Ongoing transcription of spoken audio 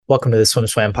Welcome to the Swim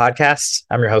Swam podcast.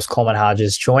 I'm your host, Coleman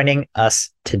Hodges. Joining us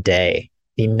today,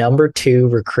 the number 2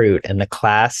 recruit in the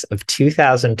class of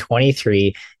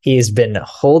 2023. He has been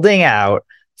holding out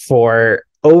for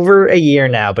over a year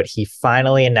now, but he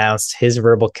finally announced his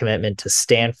verbal commitment to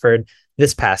Stanford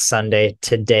this past Sunday.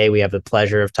 Today, we have the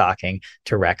pleasure of talking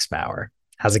to Rex Maurer.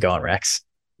 How's it going, Rex?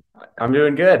 I'm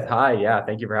doing good. Hi. Yeah.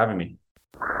 Thank you for having me.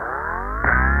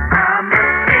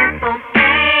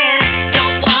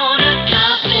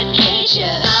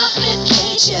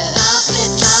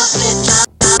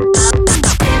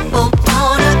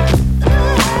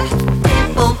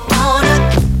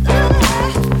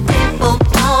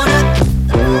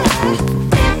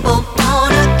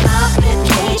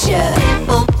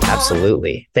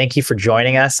 Absolutely. Thank you for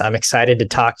joining us. I'm excited to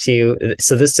talk to you.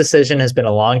 So this decision has been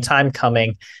a long time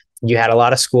coming. You had a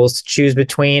lot of schools to choose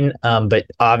between, but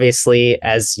obviously,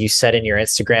 as you said in your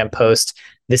Instagram post,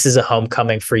 this is a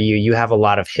homecoming for you. You have a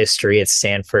lot of history at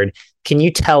Stanford. Can you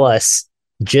tell us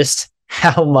just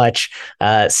how much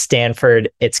Stanford,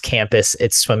 its campus,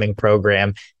 its swimming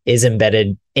program is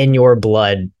embedded in your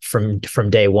blood from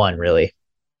day one, really?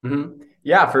 Mm-hmm.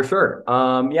 Yeah, for sure.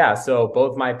 So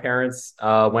both my parents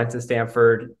went to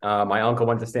Stanford. My uncle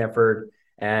went to Stanford,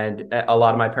 and a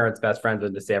lot of my parents' best friends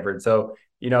went to Stanford. So,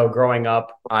 growing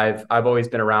up, I've always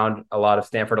been around a lot of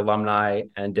Stanford alumni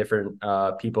and different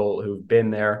people who've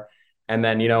been there. And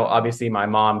then, obviously my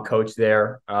mom coached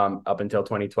there up until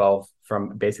 2012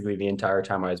 from basically the entire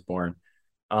time I was born.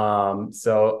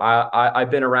 So I've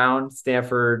been around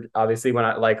Stanford. Obviously, when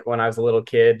I was a little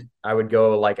kid, I would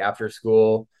go after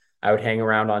school. I would hang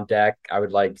around on deck. I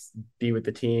would be with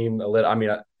the team a little. I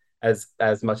mean, as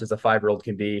much as a 5-year-old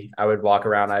can be. I would walk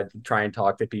around. I'd try and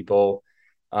talk to people.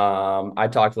 I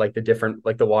talked to the different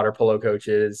the water polo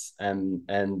coaches and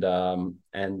the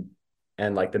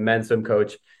men's swim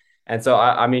coach. And so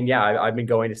I've been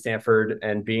going to Stanford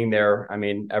and being there. I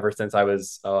mean, ever since I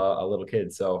was a little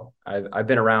kid. So I've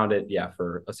been around it,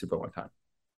 for a super long time.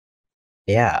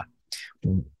 Yeah.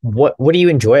 What do you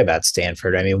enjoy about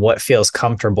Stanford? I mean, what feels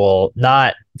comfortable,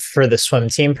 not for the swim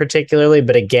team particularly,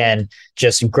 but again,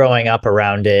 just growing up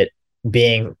around it,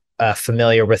 being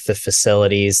familiar with the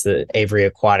facilities, the Avery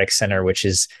Aquatic Center, which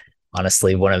is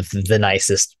honestly one of the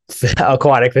nicest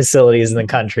aquatic facilities in the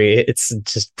country. It's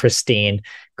just pristine,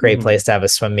 great place to have a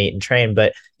swim meet and train.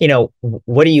 But,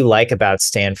 what do you like about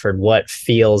Stanford? What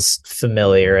feels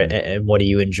familiar and what do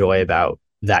you enjoy about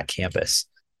that campus?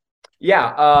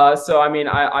 Yeah.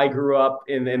 I grew up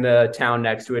in the town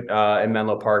next to it, in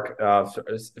Menlo Park,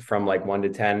 from 1 to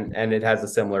 10, and it has a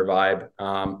similar vibe.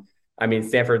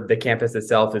 Stanford, the campus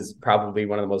itself is probably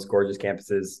one of the most gorgeous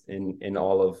campuses in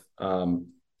all of,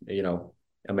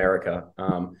 America.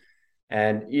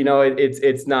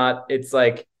 It's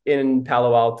in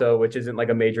Palo Alto, which isn't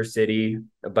a major city,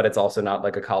 but it's also not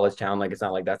a college town. It's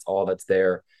not that's all that's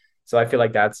there. So I feel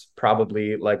that's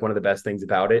probably one of the best things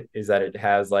about it is that it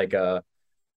has a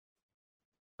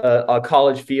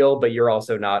college feel, but you're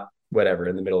also not whatever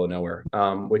in the middle of nowhere,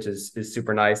 which is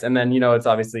super nice. And then, it's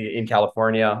obviously in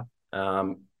California.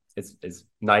 It's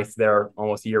nice there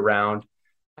almost year round.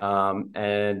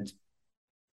 Obviously,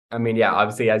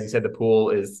 as you said, the pool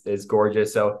is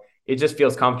gorgeous. So it just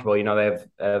feels comfortable. They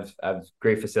have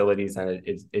great facilities, and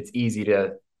it's easy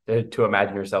to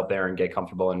imagine yourself there and get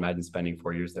comfortable and imagine spending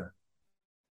 4 years there.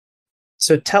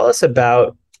 So tell us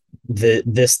about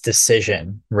this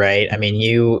decision, right? I mean,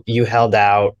 you held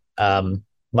out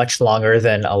much longer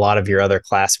than a lot of your other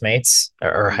classmates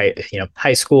or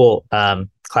high school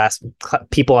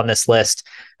people on this list.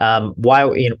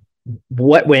 Why,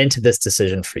 what went into this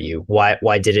decision for you?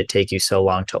 Why did it take you so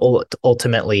long to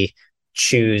ultimately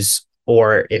choose,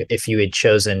 or if you had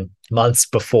chosen months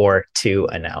before to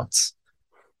announce?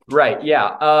 Right.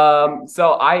 Yeah.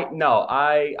 So I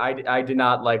did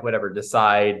not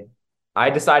decide. I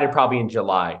decided probably in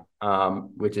July,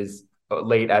 which is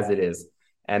late as it is.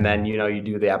 And then, you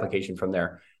do the application from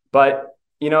there. But,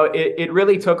 it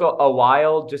really took a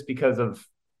while just because of,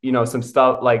 some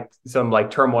stuff, some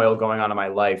turmoil going on in my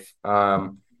life. As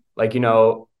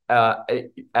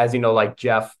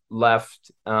Jeff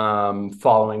left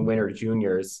following Winter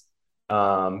Juniors.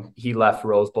 He left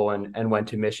Rose Bowl and went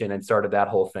to Mission and started that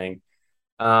whole thing.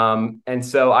 And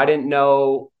so I didn't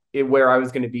know where I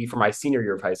was going to be for my senior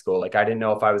year of high school. I didn't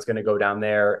know if I was going to go down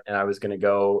there and I was going to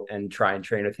go and try and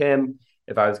train with him,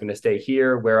 if I was going to stay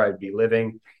here, where I'd be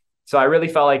living. So I really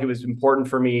felt like it was important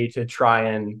for me to try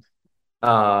and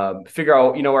figure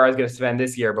out, where I was going to spend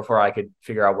this year before I could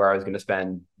figure out where I was going to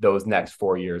spend those next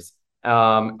 4 years.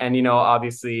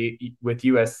 Obviously with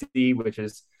USC, which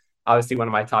is obviously one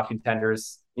of my top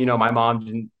contenders, my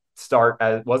mom start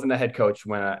as wasn't a head coach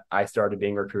when I started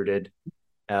being recruited.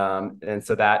 And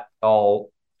so that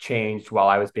all changed while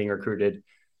I was being recruited.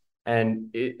 And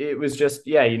it was just,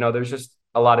 yeah, there's just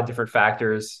a lot of different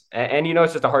factors. And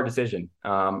it's just a hard decision.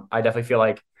 I definitely feel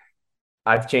like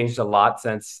I've changed a lot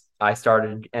since I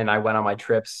started and I went on my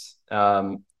trips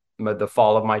the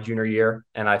fall of my junior year.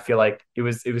 And I feel like it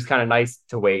was kind of nice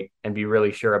to wait and be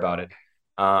really sure about it.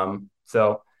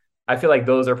 So I feel like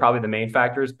those are probably the main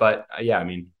factors. But yeah, I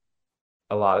mean,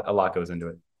 a lot goes into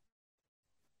it.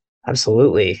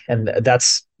 Absolutely. And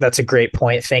that's a great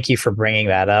point. Thank you for bringing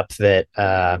that up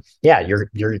that yeah,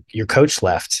 your coach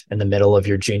left in the middle of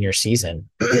your junior season.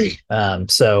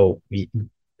 So we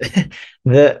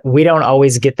don't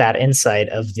always get that insight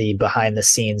of the behind the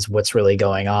scenes what's really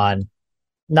going on,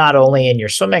 not only in your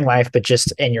swimming life but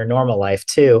just in your normal life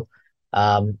too.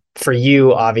 For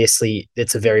you, obviously,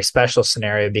 it's a very special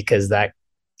scenario because that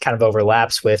kind of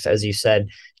overlaps with, as you said,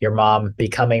 your mom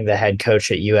becoming the head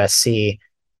coach at USC.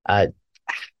 uh,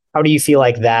 how do you feel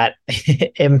like that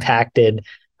impacted,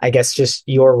 I guess, just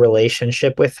your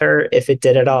relationship with her, if it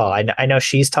did at all? I know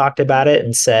she's talked about it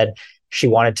and said she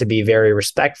wanted to be very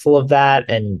respectful of that.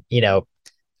 And,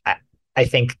 I, I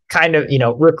think kind of,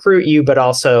 recruit you, but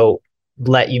also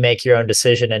let you make your own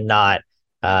decision and not,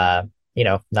 uh,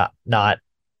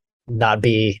 not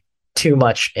be too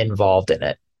much involved in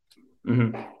it.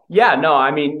 Mm-hmm. Yeah, no,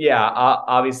 I mean, yeah,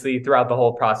 obviously throughout the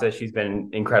whole process, she's been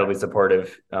incredibly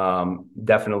supportive.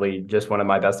 Definitely just one of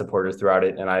my best supporters throughout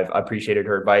it. And I've appreciated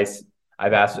her advice.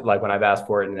 I've asked, like when I've asked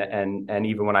for it and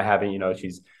even when I haven't,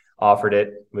 she's offered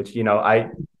it, which, I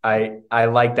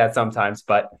like that sometimes,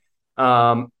 but,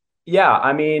 yeah,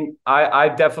 I mean, I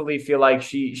definitely feel like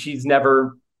I've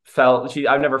never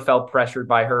felt pressured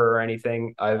by her or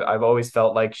anything. I've always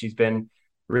felt like she's been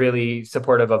really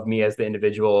supportive of me as the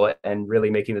individual and really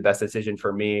making the best decision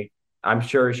for me. I'm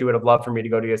sure she would have loved for me to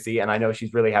go to USC, and I know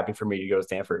she's really happy for me to go to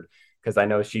Stanford because I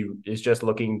know she is just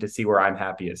looking to see where I'm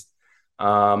happiest.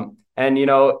 And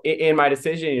in my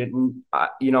decision, I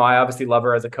obviously love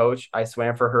her as a coach. I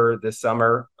swam for her this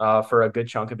summer for a good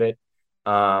chunk of it,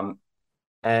 and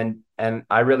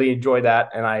I really enjoy that,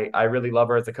 and I really love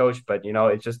her as a coach. But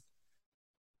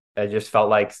I just felt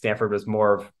like Stanford was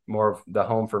more of the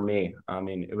home for me. I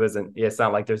mean, it's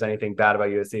not like there's anything bad about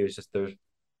USC. It was just there's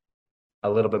a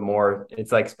little bit more.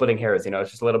 It's like splitting hairs, it's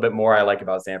just a little bit more I like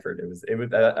about Stanford. It was.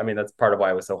 I mean, that's part of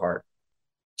why it was so hard.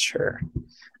 Sure.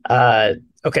 Uh,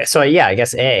 okay, so yeah, I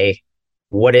guess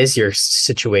what is your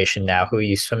situation now? Who are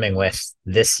you swimming with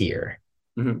this year?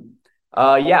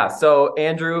 Mm-hmm. Yeah. So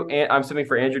I'm swimming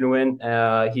for Andrew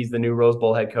Nguyen. He's the new Rose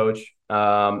Bowl head coach.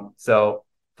 So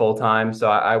full time. So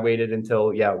I waited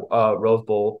until Rose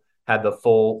Bowl had the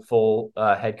full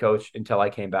head coach until I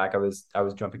came back. I was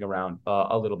jumping around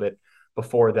a little bit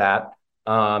before that.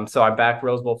 So I'm back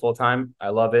Rose Bowl full time. I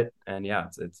love it, and yeah,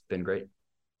 it's been great.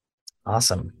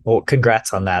 Awesome. Well,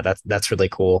 congrats on that. That's really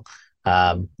cool.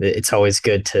 It's always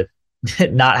good to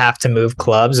not have to move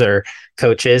clubs or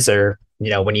coaches, or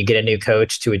when you get a new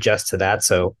coach, to adjust to that.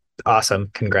 So awesome.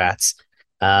 Congrats.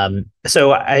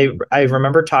 So I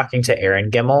remember talking to Erin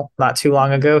Gimmel not too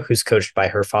long ago, who's coached by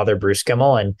her father, Bruce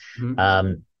Gimmel. And Mm-hmm.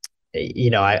 um,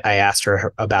 I asked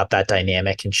her about that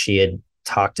dynamic, and she had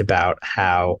talked about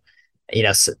how,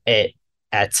 it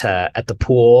at the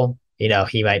pool,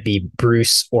 he might be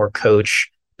Bruce or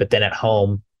coach, but then at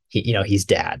home, he's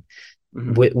dad.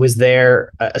 Mm-hmm. Was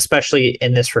there, especially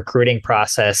in this recruiting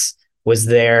process, was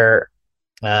there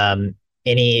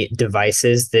any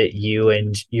devices that you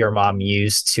and your mom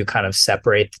used to kind of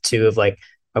separate the two of like,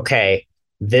 okay,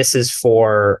 this is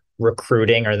for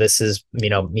recruiting, or this is,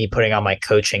 me putting on my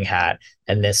coaching hat,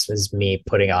 and this is me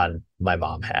putting on my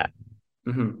mom hat?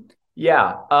 Mm-hmm.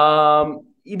 Yeah. I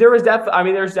mean, there was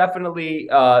definitely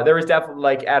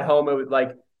like at home. It was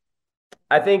like,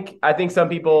 I think some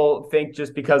people think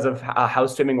just because of how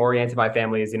swimming oriented my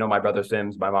family is, my brother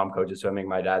swims, my mom coaches swimming,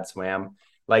 my dad swam.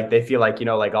 Like they feel like,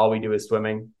 like all we do is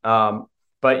swimming. But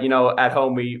at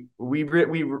home we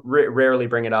rarely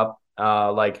bring it up.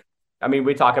 Like, I mean,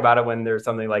 we talk about it when there's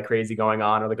something like crazy going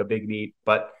on or like a big meet,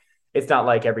 but it's not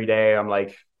like every day I'm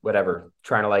like, whatever,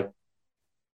 trying to like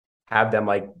have them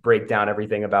like break down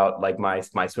everything about like my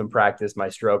swim practice, my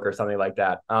stroke or something like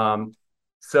that.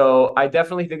 So I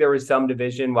definitely think there was some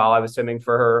division while I was swimming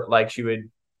for her. Like she would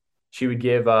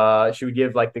give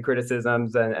like the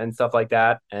criticisms and stuff like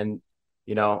that. And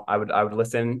I would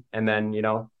listen, and then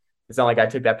it's not like I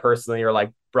took that personally or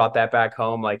like brought that back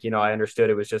home. Like, I understood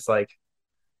it was just like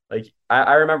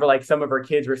I remember like some of her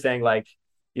kids were saying like,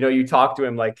 you talk to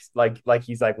him like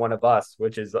he's like one of us,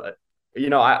 which is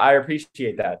I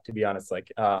appreciate that, to be honest.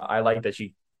 Like I like that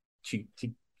she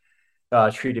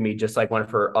treated me just like one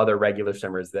of her other regular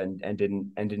swimmers, and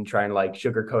didn't try and like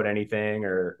sugarcoat anything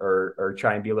or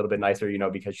try and be a little bit nicer,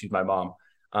 because she's my mom.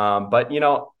 But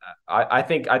I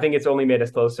think it's only made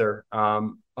us closer.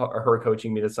 Her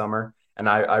coaching me this summer, and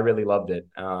I really loved it.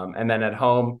 And then at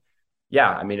home, yeah,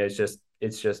 I mean it's just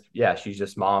yeah, she's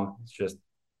just mom. It's just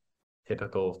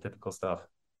typical stuff.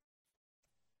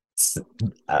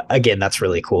 Again, that's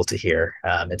really cool to hear.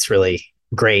 It's really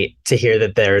great to hear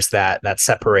that there's that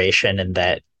separation and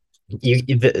that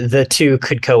the two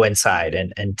could coincide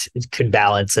and could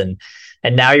balance and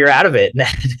now you're out of it.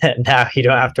 Now you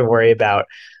don't have to worry about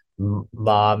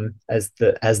mom as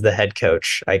the head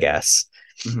coach, I guess.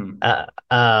 Mm-hmm. Uh,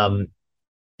 um,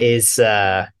 is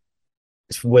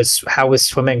was how was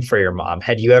swimming for your mom?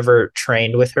 Had you ever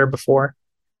trained with her before?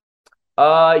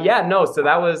 Yeah, no. So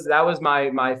that was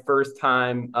my first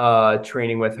time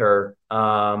training with her.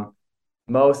 I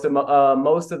mean,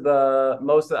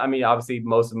 obviously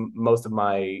most of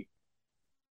my,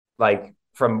 like,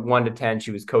 from 1 to 10,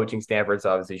 she was coaching Stanford, so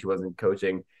obviously she wasn't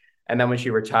coaching. And then when she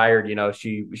retired,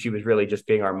 she was really just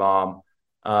being our mom.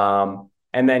 And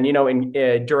then in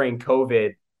during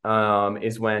COVID,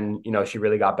 is when she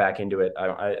really got back into it.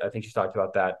 I think she talked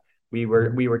about that. We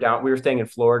were staying in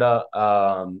Florida,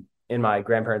 in my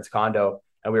grandparents' condo,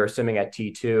 and we were swimming at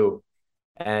T2,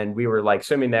 and we were like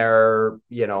swimming there,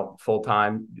 full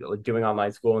time, like, doing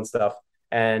online school and stuff.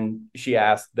 And she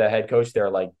asked the head coach there,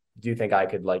 like, do you think I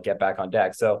could like get back on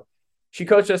deck? So she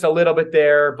coached us a little bit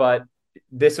there, but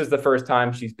this was the first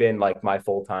time she's been like my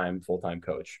full time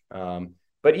coach.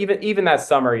 But even that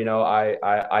summer,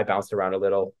 I bounced around a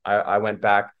little. I went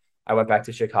back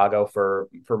to Chicago for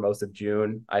most of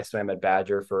June. I swam at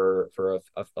Badger for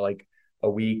like a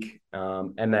week,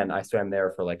 and then I swam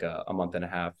there for like a month and a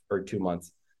half or 2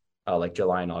 months, like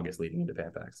July and August leading into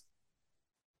Fairfax.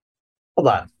 Hold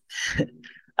on.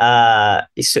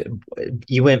 So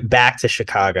you went back to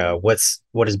Chicago.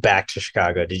 What is back to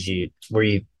Chicago? Did you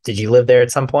live there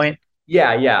at some point?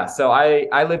 Yeah, yeah. So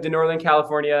I lived in Northern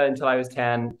California until I was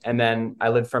 10, and then I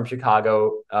lived from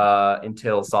Chicago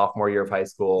until sophomore year of high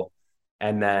school,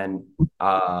 and then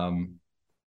um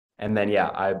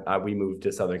yeah, we moved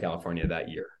to Southern California that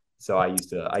year. So I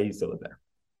used to live there.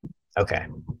 Okay,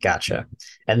 gotcha.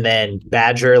 And then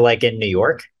Badger, like in New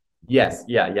York? Yes,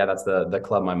 yeah, yeah. That's the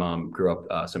club my mom grew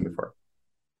up swimming for.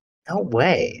 No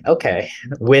way. Okay,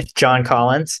 with John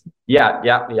Collins. Yeah,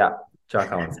 yeah, yeah. John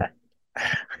Collins.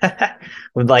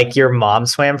 Like your mom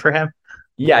swam for him?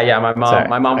 Yeah, yeah. My mom, Sorry.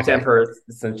 my mom swam Okay. for her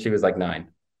since she was like 9.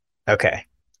 Okay.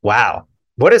 Wow.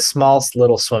 What a small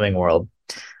little swimming world.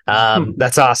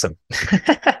 That's awesome.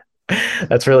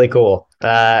 That's really cool.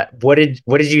 What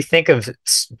did you think of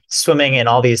swimming in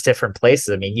all these different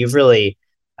places? I mean, you've really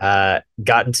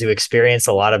gotten to experience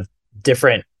a lot of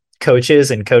different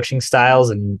coaches and coaching styles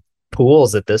and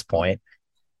pools at this point.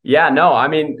 Yeah, no, I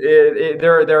mean,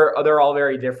 they're all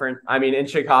very different. I mean, in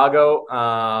Chicago,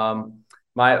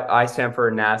 I swam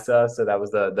for NASA, so that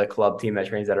was the club team that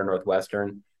trains at our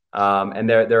Northwestern. And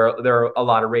they're a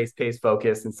lot of race pace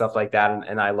focus and stuff like that.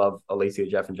 And I love Alicia,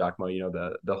 Jeff, and Giacomo,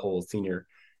 the whole senior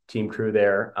team crew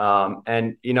there.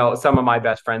 And some of my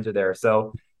best friends are there.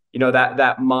 So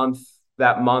that month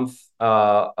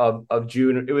of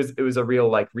June, it was a real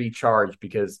like recharge,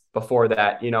 because before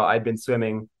that, I'd been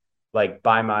swimming like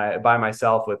by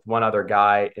myself with one other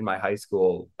guy in my high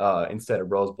school, instead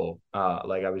of Rose Bowl.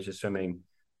 Like I was just swimming,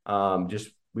 just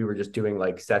we were just doing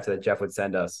like sets that Jeff would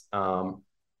send us,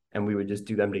 and we would just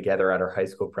do them together at our high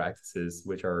school practices,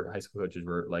 which our high school coaches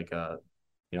were like, I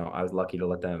was lucky to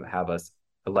let them have us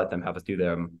do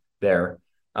them there.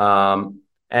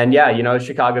 And yeah,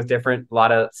 Chicago's different. A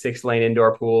lot of 6-lane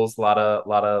indoor pools, a lot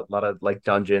of like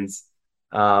dungeons.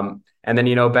 And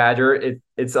then Badger,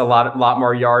 it's a lot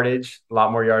more yardage,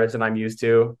 than I'm used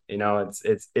to.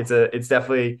 It's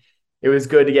definitely, it was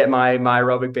good to get my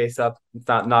aerobic base up. It's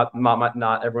not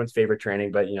everyone's favorite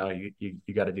training, but you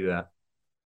got to do that.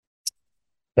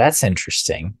 That's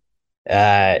interesting.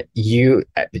 You're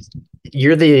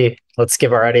the let's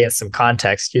give our audience some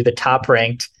context. You're the top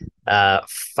ranked 500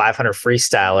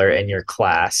 freestyler in your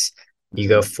class. You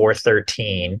go Mm-hmm.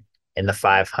 413 in the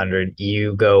 500.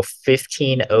 You go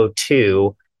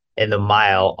 1502 in the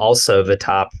mile, also the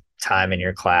top time in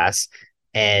your class.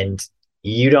 And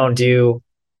you don't do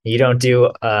you don't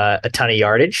do a ton of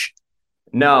yardage.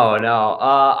 No, no.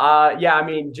 Yeah, I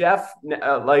mean, Jeff,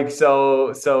 like,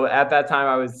 so at that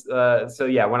time so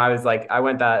yeah, when I was like, I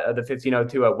went the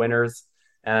 1502 at Winners,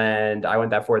 and I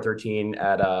went that 413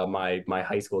 at my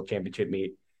high school championship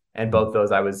meet. And both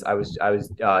those I was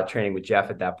training with Jeff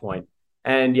at that point.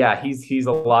 And yeah, he's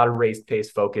a lot of race pace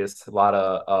focused, a lot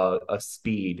of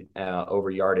speed over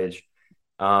yardage.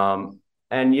 Um,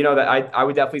 and you know that I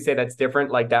would definitely say that's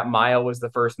different. Like that mile was the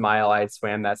first mile I had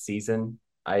swam that season.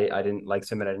 I didn't like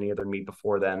swimming at any other meet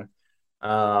before then.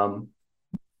 Um,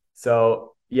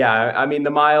 so yeah, I mean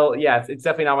the mile, yeah, it's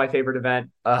definitely not my favorite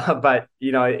event. But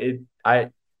you know,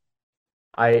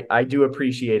 I do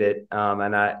appreciate it.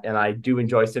 And I do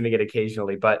enjoy swimming it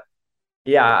occasionally. But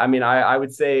yeah, I mean, I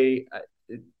would say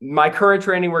my current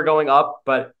training we're going up,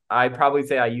 but I'd probably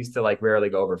say I used to like rarely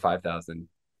go over 5,000.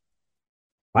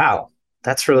 Wow,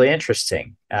 that's really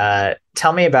interesting.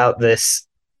 Tell me about this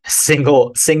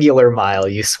singular mile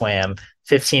you swam,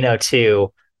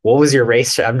 15:02. What was your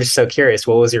race? I'm just so curious.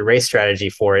 What was your race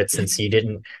strategy for it since you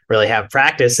didn't really have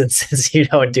practice and since you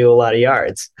don't do a lot of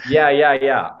yards?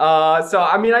 Yeah. So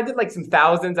I mean, I did like some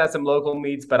thousands at some local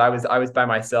meets, but I was by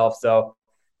myself, so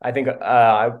I think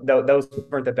those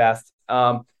weren't the best.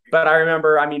 But I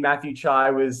remember, I mean, Matthew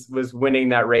Chai was winning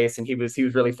that race, and he was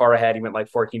really far ahead. He went like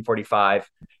 14:45.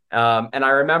 And I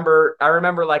remember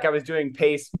like I was doing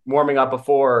pace warming up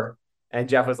before, and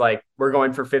Jeff was like, "We're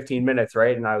going for 15 minutes,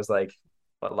 right?" And I was like,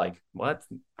 "But like what?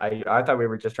 I thought we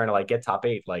were just trying to like get top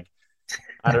eight, like."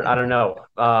 I don't know.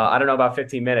 I don't know about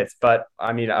 15 minutes, but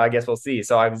I mean, I guess we'll see.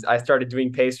 So I started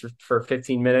doing pace for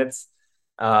 15 minutes.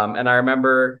 And I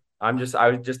remember I just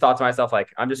thought to myself, like,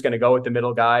 I'm just gonna go with the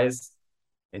middle guys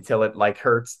until it like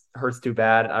hurts too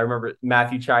bad. I remember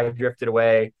Matthew Chai drifted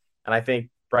away, and I think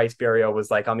Bryce Berrio was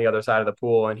like on the other side of the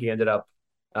pool, and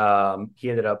um he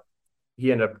ended up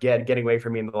getting away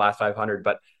from me in the last 500,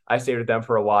 but I stayed with them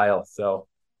for a while. So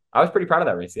I was pretty proud of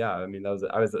that race. Yeah, I mean, I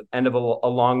was the end of a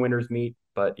long winners meet,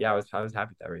 but yeah, I was happy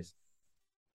with that race.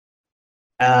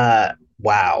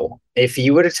 Wow. If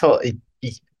you would have told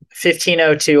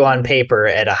 15:02 on paper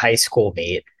at a high school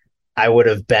meet, I would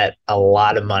have bet a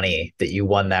lot of money that you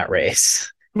won that race.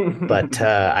 But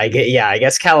I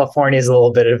guess California is a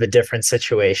little bit of a different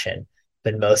situation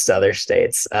than most other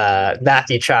states.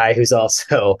 Matthew Chai, who's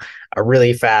also a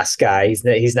really fast guy,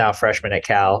 he's now a freshman at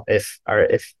Cal. If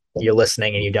you're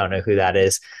listening and you don't know who that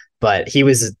is, but he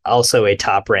was also a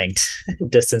top ranked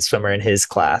distance swimmer in his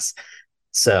class.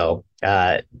 So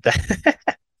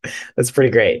that's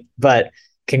pretty great. But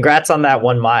congrats on that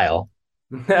 1 mile.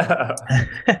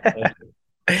 Thank you.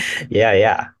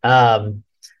 Yeah.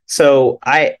 So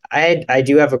I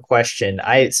do have a question.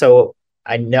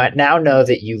 Now know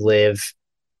that you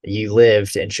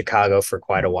lived in Chicago for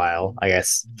quite a while, I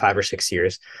guess 5 or 6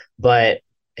 years, but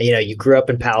you grew up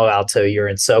in Palo Alto, you're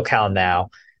in SoCal now.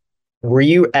 Were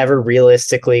you ever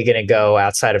realistically going to go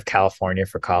outside of California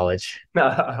for college?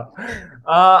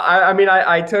 I mean,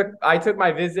 I took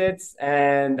my visits,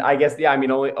 and I guess yeah. I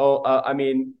mean, I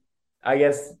mean, I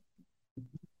guess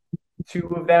two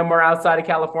of them were outside of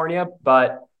California,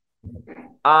 but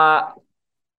uh,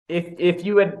 if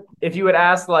you had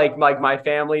asked like my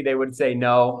family, they would say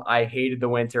no. I hated the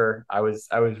winter. I was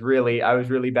really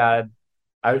bad.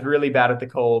 I was really bad at the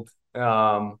cold.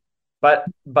 But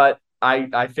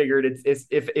I figured it's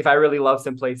if I really love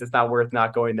some place, it's not worth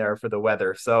not going there for the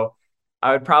weather. So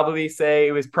I would probably say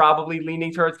it was probably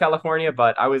leaning towards California,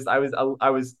 but I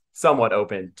was somewhat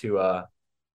open to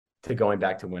going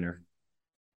back to winter.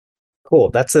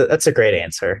 Cool. That's a great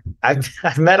answer. I've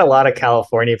met a lot of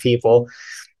California people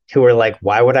who are like,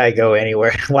 why would I go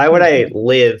anywhere? Why would I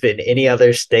live in any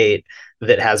other state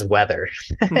that has weather,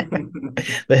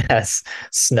 that has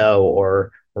snow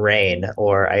or rain?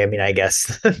 Or I mean, I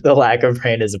guess the lack of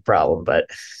rain is a problem, but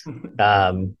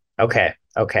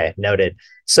okay, noted.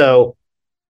 So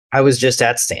I was just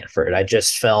at Stanford. I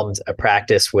just filmed a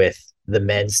practice with the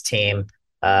men's team,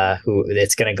 who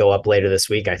it's going to go up later this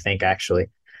week, I think, actually.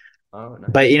 Oh,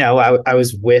 But nice. I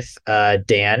was with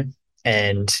Dan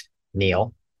and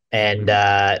Neil, and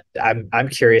Mhm. I'm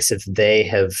curious if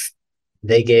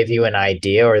they gave you an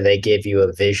idea or they gave you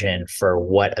a vision for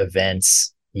what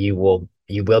events you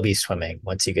will be swimming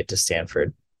once you get to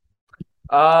Stanford.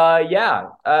 Yeah.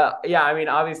 I mean,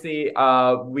 obviously,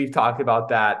 we've talked about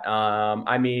that.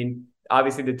 I mean,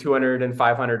 obviously, the 200 and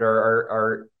 500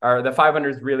 are the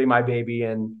 500 is really my baby,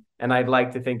 and I'd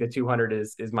like to think the 200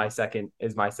 is my second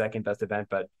best event,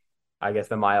 but I guess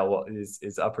the mile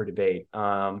is up for debate.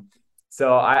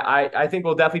 So I think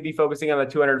we'll definitely be focusing on the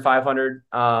 200, 500.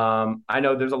 I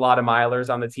know there's a lot of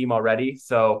milers on the team already,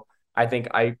 so I think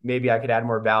I could add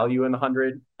more value in the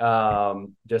 100,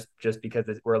 just because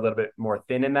we're a little bit more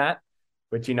thin in that.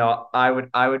 Which I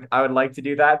would like to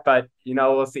do that, but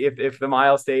we'll see if the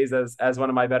mile stays as one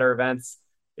of my better events.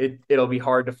 It'll be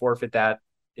hard to forfeit that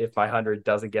if my 100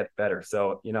 doesn't get better.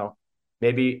 So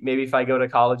maybe if I go to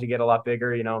college and get a lot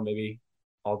bigger, maybe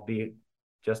I'll be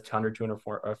just 100, 200,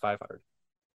 or 500.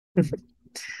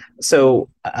 So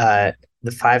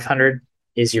the 500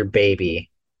 is your baby.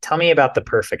 Tell me about the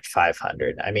perfect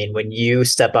 500. I mean, when you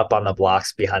step up on the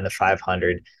blocks behind the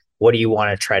 500, what do you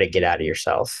want to try to get out of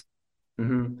yourself?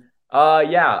 Mm-hmm.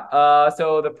 Yeah.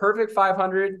 So the perfect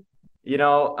 500,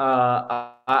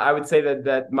 I would say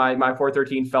that my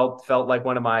 413 felt like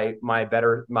one of my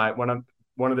better my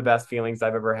one of the best feelings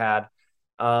I've ever had.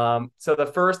 So the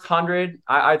first 100,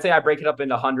 I'd say I break it up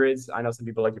into hundreds. I know some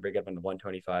people like to break it up into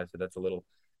 125, so that's a little,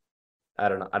 I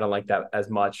don't know. I don't like that as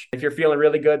much. If you're feeling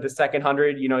really good, the second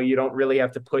 100, you don't really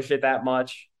have to push it that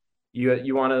much.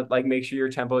 You want to like make sure your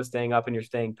tempo is staying up and you're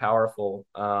staying powerful.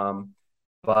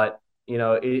 But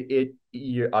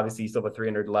you obviously still have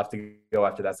 300 left to go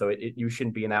after that, so you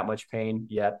shouldn't be in that much pain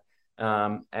yet.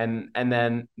 And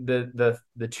then the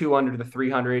 200 to the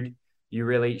 300, you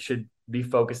really should be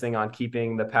focusing on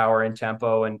keeping the power and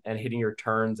tempo and hitting your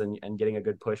turns and getting a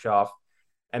good push off.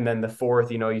 And then the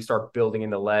fourth, you start building in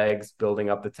the legs, building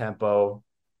up the tempo,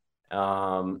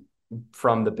 um,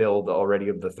 from the build already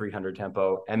of the 300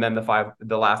 tempo. And then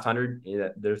the last 100,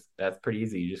 that's pretty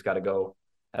easy. You just got to go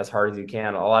as hard as you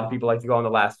can. A lot of people like to go on the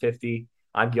last 50.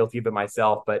 I'm guilty of it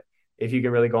myself, but if you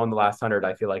can really go on the last 100,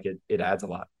 I feel like it adds a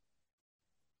lot.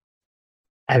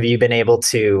 Have you been able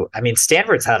to? I mean,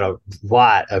 Stanford's had a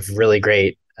lot of really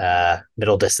great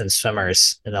middle distance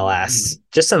swimmers in the last, Mm-hmm.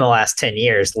 just in the last 10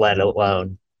 years, let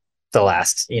alone the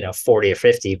last 40 or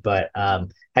 50. But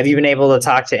have you been able to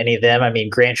talk to any of them? I mean,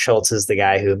 Grant Schultz is the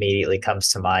guy who immediately comes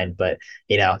to mind, but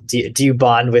do you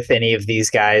bond with any of these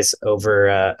guys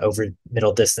over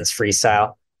middle distance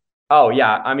freestyle? Oh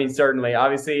yeah, I mean certainly.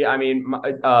 Obviously, I mean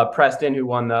Preston, who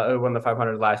won the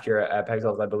 500 last year at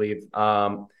Pexels, I believe,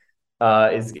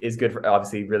 is good for,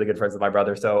 obviously really good friends with my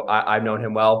brother, so I've known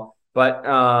him well. But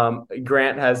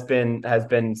Grant has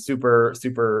been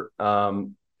super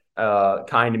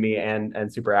kind to me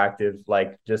and super active,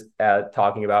 like just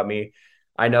talking about me.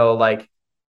 I know like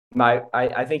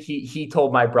I think he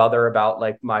told my brother about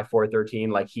like my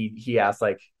 413. Like he asked,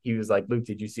 like he was like, Luke,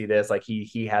 did you see this? Like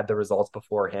he had the results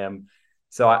before him.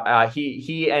 So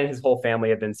he and his whole family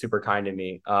have been super kind to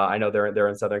me. I know they're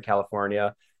in Southern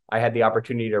California. I had the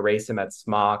opportunity to race him at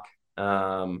Smock.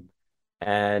 And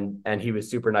he was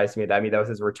super nice to me. I mean, that was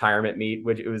his retirement meet,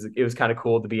 which it was kind of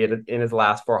cool to be in his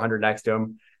last 400 next to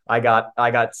him. I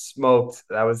got smoked.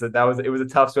 It was a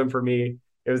tough swim for me.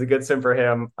 It was a good swim for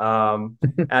him.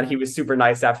 And he was super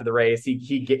nice after the race.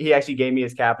 He actually gave me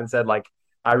his cap and said like,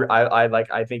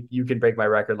 I think you can break my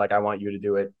record. Like I want you to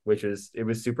do it, it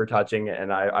was super touching,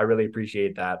 and I really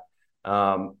appreciate that.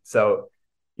 So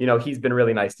he's been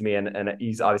really nice to me, and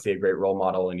he's obviously a great role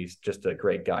model, and he's just a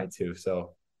great guy too.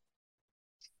 So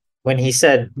When he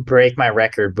said break my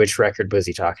record, which record was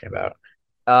he talking about?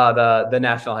 the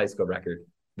national high school record,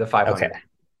 the Okay. 500,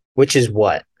 Which is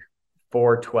what?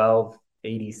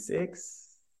 4:12:86.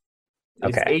 It's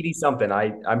Okay. 80 something.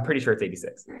 I'm pretty sure it's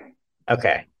 86.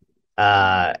 Okay.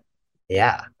 Uh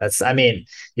yeah, I mean,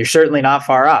 you're certainly not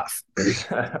far off.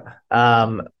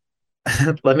 Um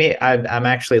I'm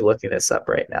actually looking this up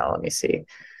right now. Let me see.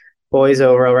 Boys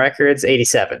overall records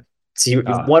 87. So you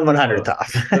one hundredth Close.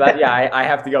 off. So that, yeah, I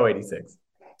have to go 86.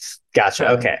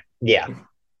 Gotcha. Okay. Yeah.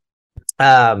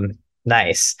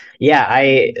 Nice. Yeah,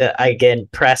 I again,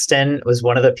 Preston was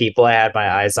one of the people I had my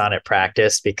eyes on at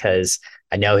practice because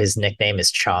I know his nickname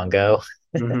is Chongo.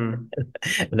 Mm-hmm.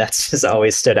 And that's just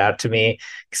always stood out to me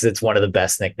because it's one of the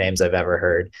best nicknames I've ever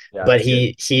heard. Yeah, But it's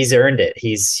good. he's earned it.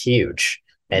 He's huge.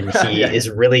 And he Yeah. is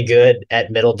really good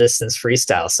at middle distance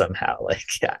freestyle somehow. Like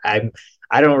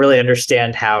I don't really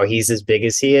understand how he's as big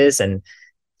as he is. And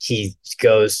he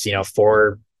goes,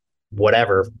 for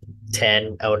whatever,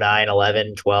 10, 09,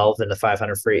 11, 12 in the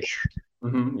 500 free.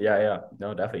 Mm-hmm. Yeah, yeah.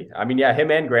 No, definitely. I mean, yeah,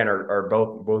 him and Grant are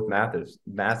both massive. So,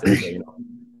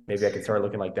 maybe I can start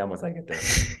looking like them once I get there.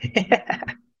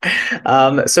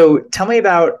 So tell me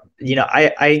about,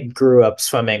 I grew up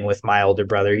swimming with my older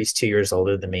brother. He's 2 years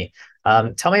older than me.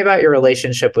 Tell me about your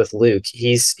relationship with Luke.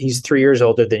 He's 3 years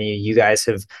older than you. You guys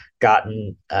have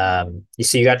gotten,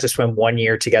 you got to swim 1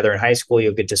 year together in high school.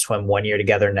 You'll get to swim 1 year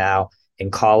together now in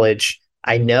college.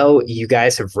 I know you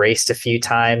guys have raced a few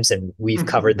times and we've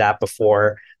covered that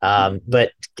before.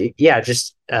 But yeah,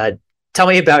 just tell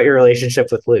me about your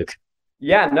relationship with Luke.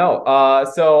 Yeah, no.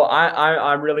 So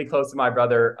I'm really close to my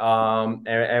brother,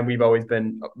 and we've always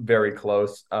been very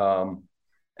close.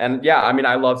 And yeah, I mean,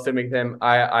 I love swimming with him.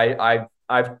 I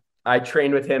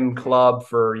trained with him club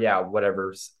for, yeah,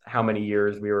 whatever, how many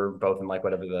years. We were both in like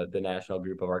whatever the national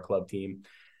group of our club team.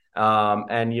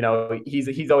 And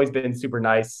he's always been super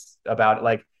nice about it.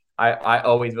 Like I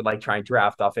always would like try and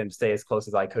draft off him, stay as close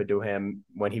as I could to him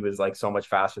when he was like so much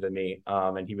faster than me.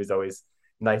 And he was always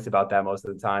nice about that most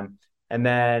of the time. And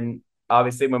then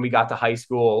obviously when we got to high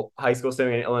school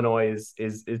swimming in Illinois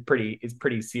is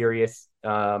pretty serious.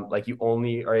 Like you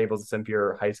only are able to swim for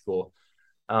your high school.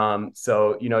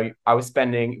 So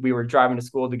we were driving to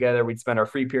school together. We'd spend our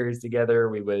free periods together.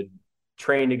 We would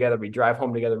train together. We'd drive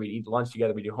home together. We'd eat lunch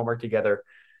together. We'd do homework together.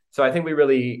 So I think we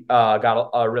really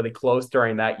got really close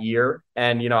during that year.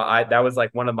 And, that was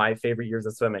like one of my favorite years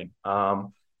of swimming.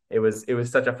 It was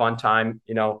such a fun time.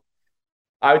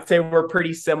 I would say we're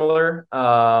pretty similar. We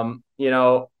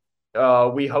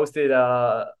hosted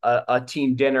a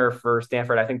team dinner for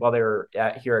Stanford, I think while they were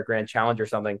here at Grand Challenge or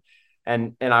something.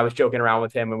 And I was joking around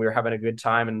with him and we were having a good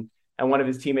time. And one of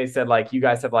his teammates said, like, you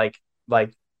guys have like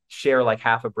share like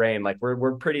half a brain. Like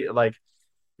we're pretty like,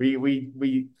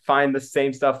 we find the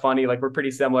same stuff funny. Like we're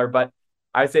pretty similar, but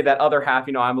I would say that other half,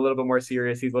 I'm a little bit more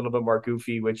serious. He's a little bit more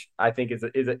goofy, which I think is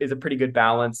a pretty good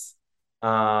balance.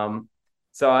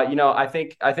 So I mean,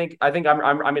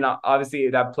 obviously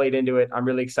that played into it. I'm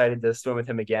really excited to swim with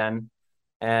him again,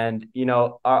 and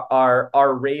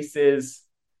our races,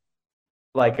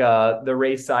 like the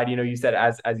race side. You said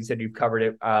as you said you've covered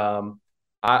it.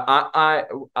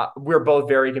 We're both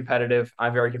very competitive.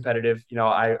 I'm very competitive.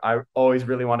 I always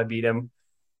really want to beat him.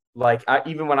 Like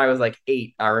even when I was like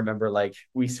 8, I remember like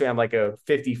we swam like a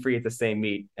 50 free at the same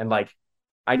meet, and like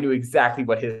I knew exactly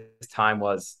what his time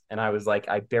was, and I was like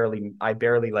I barely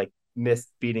like missed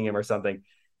beating him or something.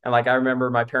 And like I remember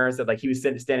my parents said like he was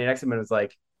standing next to him and was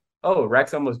like, "Oh,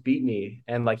 Rex almost beat me,"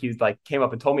 and like he was like came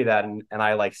up and told me that, and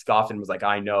I like scoffed and was like,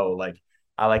 "I know," like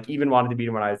I like even wanted to beat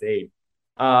him when I was 8.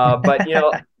 But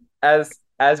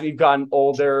as we've gotten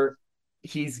older,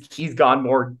 he's gone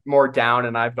more down,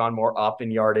 and I've gone more up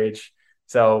in yardage.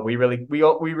 So we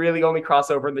really only cross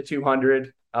over in the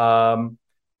 200.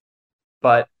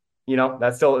 But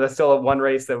that's still a one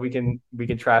race that we can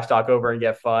trash talk over and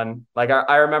get fun. Like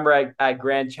I remember at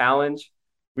Grand Challenge,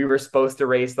 we were supposed to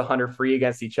race the 100 free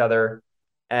against each other,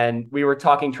 and we were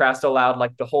talking trash so loud,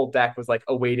 like the whole deck was like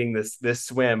awaiting this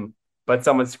swim, but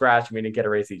someone scratched and we didn't get to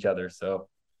race each other, so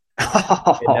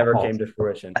it never Oh. came to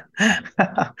fruition.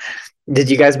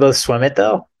 Did you guys both swim it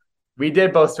though? We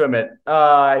did both swim it,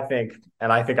 I think,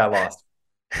 and I think I lost,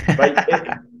 but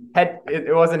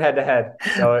it wasn't head to head,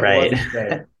 so it Right. wasn't the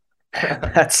same.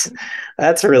 That's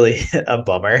that's really a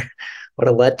bummer. What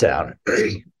a letdown.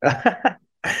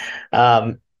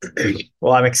 um,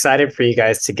 well, I'm excited for you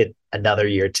guys to get another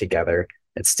year together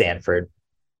at Stanford.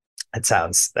 That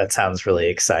sounds really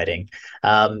exciting.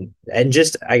 And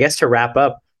just I guess to wrap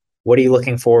up, what are you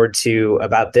looking forward to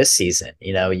about this season?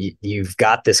 You've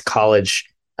got this college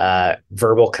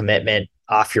verbal commitment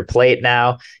off your plate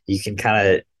now. You can kind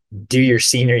of do your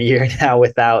senior year now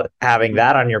without having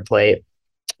that on your plate.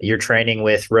 You're training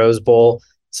with Rose Bowl.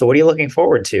 So what are you looking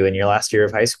forward to in your last year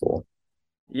of high school?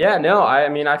 Yeah, no, I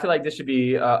mean, I feel like this should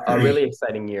be a really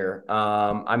exciting year.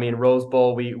 I mean, Rose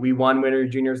Bowl, we won Winter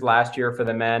Juniors last year for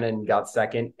the men and got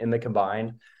second in the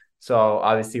combined. So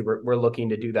obviously, we're looking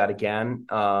to do that again,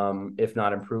 if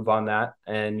not improve on that.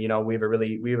 And we have a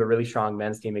really strong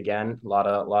men's team again. A lot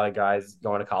of guys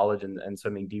going to college and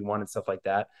swimming D1 and stuff like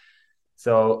that.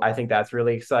 So I think that's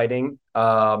really exciting.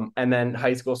 And then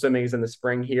high school swimming is in the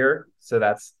spring here, so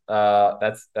that's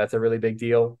a really big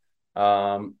deal.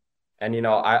 Um, and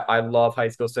I love high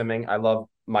school swimming. I love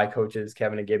my coaches,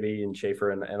 Kevin and Gibby and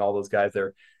Schaefer and all those guys.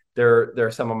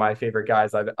 They're some of my favorite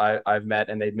guys I've met,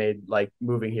 and they've made like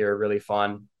moving here really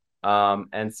fun.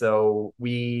 And so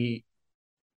we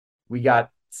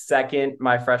got second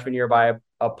my freshman year by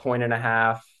a point and a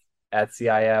half at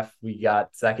CIF. We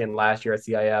got second last year at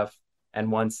CIF and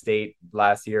won state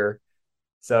last year.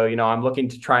 So, I'm looking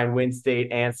to try and win state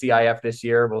and CIF this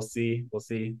year. We'll see. We'll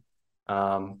see.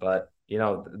 But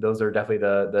those are definitely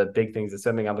the big things of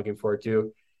swimming I'm looking forward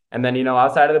to. And then,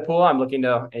 outside of the pool, I'm looking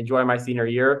to enjoy my senior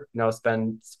year,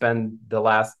 spend the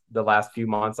last few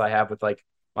months I have with like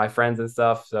my friends and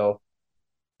stuff. So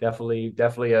definitely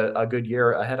a good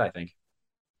year ahead, I think.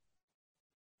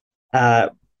 Uh,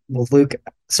 well, Luke,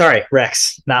 sorry,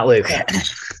 Rex, not Luke. Yeah.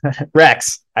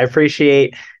 Rex, I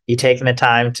appreciate you taking the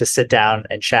time to sit down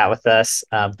and chat with us.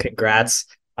 Congrats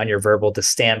on your verbal to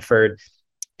Stanford.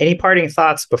 Any parting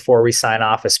thoughts before we sign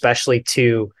off, especially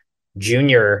to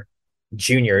juniors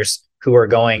who are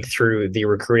going through the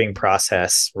recruiting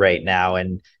process right now,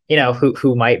 and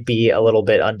who might be a little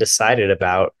bit undecided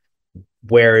about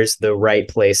where is the right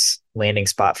place landing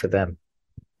spot for them?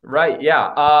 Right.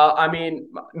 Yeah. I mean,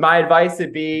 my advice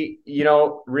would be,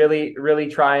 really, really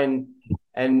try and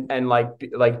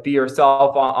like be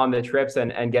yourself on the trips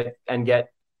and get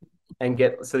and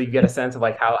get so you get a sense of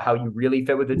like how you really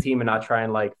fit with the team and not try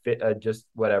and like fit just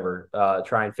whatever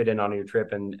try and fit in on your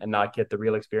trip and not get the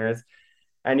real experience.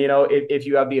 And if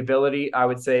you have the ability, I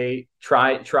would say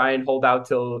try and hold out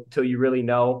till you really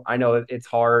know. I know it's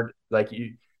hard. Like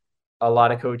a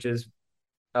lot of coaches,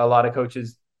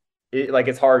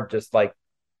 it's hard just like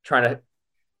trying to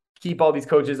keep all these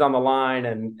coaches on the line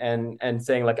and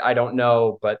saying like I don't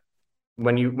know, but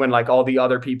when like all the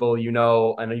other people and you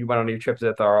went on your trips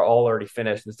with are all already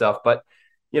finished and stuff. But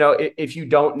if you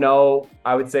don't know,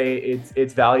 I would say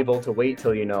it's valuable to wait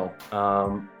till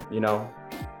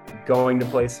going to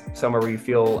place somewhere where you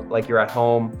feel like you're at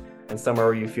home and somewhere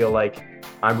where you feel like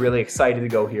I'm really excited to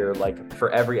go here, like for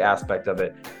every aspect of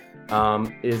it,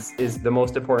 is the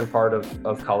most important part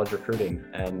of college recruiting.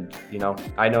 And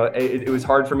I know it was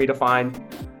hard for me to find,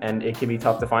 and it can be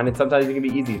tough to find, and sometimes it can be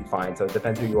easy to find. So it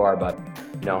depends who you are, but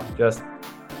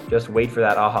just wait for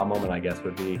that aha moment, I guess,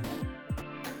 would be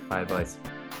my advice.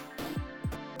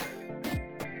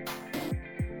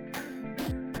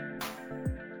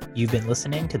 You've been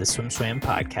listening to the Swim Swam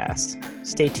podcast.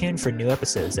 Stay tuned for new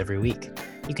episodes every week.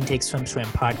 You can take Swim Swam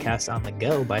podcast on the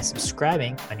go by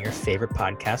subscribing on your favorite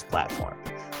podcast platform.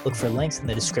 Look for links in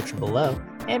the description below,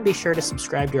 and be sure to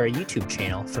subscribe to our YouTube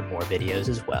channel for more videos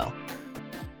as well.